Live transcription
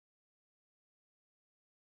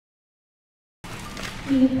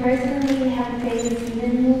Do you personally have a favorite scene in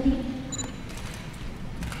the movie?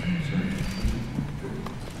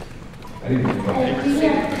 I didn't know Do you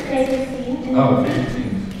have a favorite scene in the oh, movie? favorite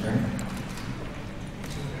scenes, right?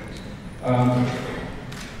 Oh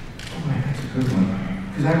my, that's a good one.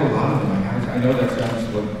 Because I have a lot of them. I know that sounds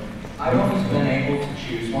like... I've always been able to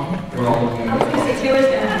choose one. We're all looking I was at going to say Taylor's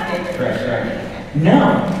going to have a favorite. Right. No!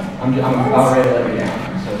 I'm about ready to let you down.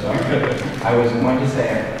 I'm so sorry. I was going to say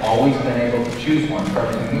I've always been able to choose one for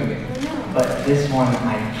every single movie. But this one,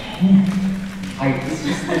 I can't. It's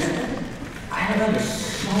just this... I don't know, there's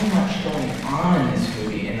so much going on in this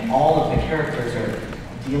movie, and all of the characters are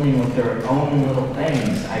dealing with their own little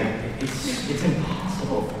things. It's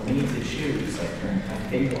impossible for me to choose like a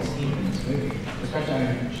favorite scene in this movie. Especially, I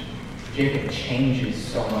mean, Jacob changes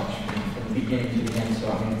so much from the beginning to the end,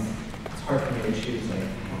 so I mean, it's hard for me to choose, like,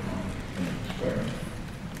 where.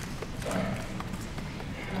 Sorry.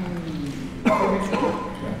 Favorite scene?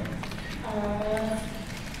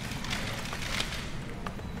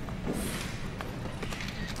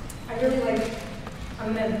 I really like,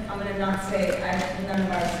 I'm gonna not say, none of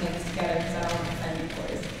our scenes together because I don't want to offend you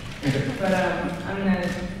boys. But I'm gonna,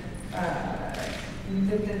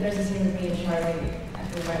 there's a scene with me and Charlie at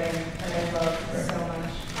the wedding that I love so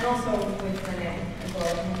much. And also with Renee as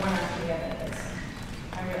well, one after the other.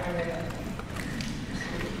 I really like them.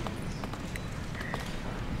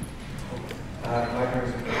 My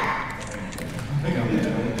favorite scene.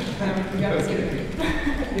 We got to see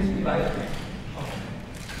it. Bye.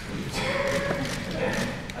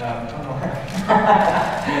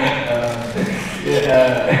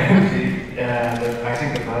 I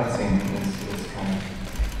think the birth scene is kind of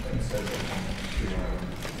it's so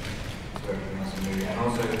movie, and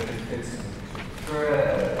also it's for a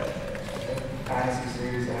fantasy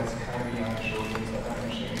series that has kind of young children. So that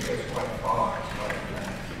machine goes quite far.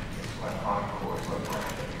 It's quite hardcore. It's like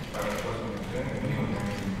graphic. But it wasn't doing anything.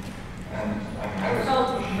 And I was felt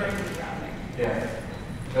very grounding. yeah.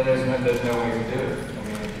 But there's no way to do it. I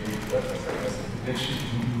mean, if you there's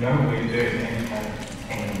no way to do it in any kind of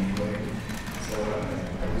tame way. So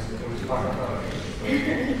it was fun about it.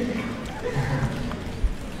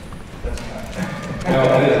 That's fine. No.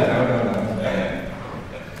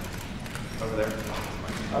 Over there.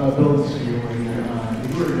 Bill, this is you. When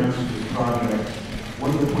you were announcing this project,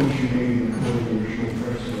 one of the points you made in the code of your short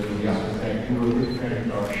person was that you were a big fan of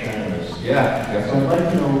Dark Shadows. Yeah. So I'd like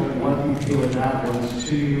to know what you feel that was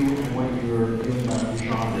to you and what you were feeling about the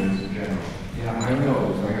genres in general. Yeah, I know. It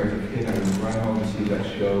was like I was a kid. I would run home to see that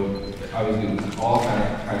show. Obviously, it was all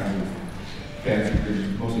kinds of fantasy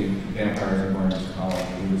creatures, mostly vampires and monsters.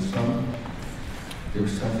 There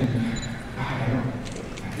was something. God,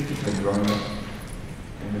 I think it's like growing up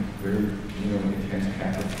in a very, intense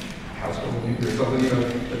Catholic household, maybe, or something.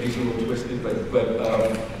 That makes it a little twisted. But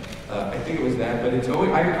I think it was that. But it's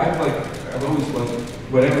always I've always liked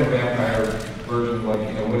whatever vampire version,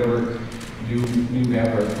 whatever new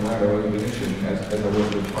vampires come out. I've always been interested as I work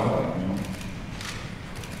with Twilight.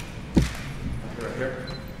 Right here.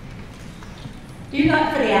 Do you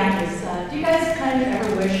guys, for the actors, do you guys kind of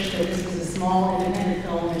ever wish that this was a small independent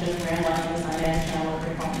film and just ran like on the Sundance Channel or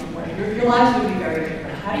Republican Way? Your lives would be very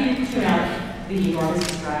different. How do you tune out the enormous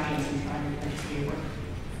distractions and trying to finish your work?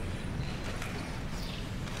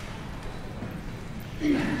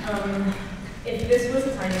 If this was a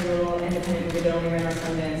tiny little independent movie that only ran on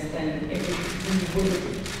Sundance, then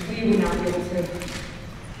we would not be able to.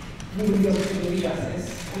 We wouldn't be able to do it justice.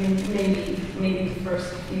 I mean, maybe the first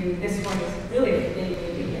few. This one is really a big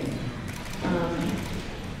movie.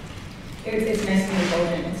 It's nice to be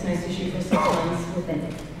indulgent. It's nice to shoot for 6 months with an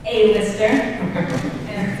A-lister,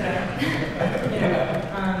 and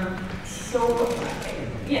so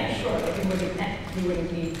yeah, sure. Like we wouldn't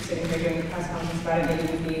be sitting here doing a press conference about it. Maybe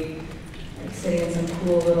we'd be sitting in some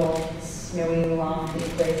cool little snowy, lofty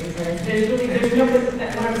places. And there's no.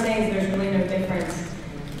 What I'm saying is, there's really no difference.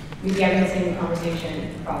 We'd be having the same conversation,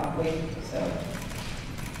 probably. So.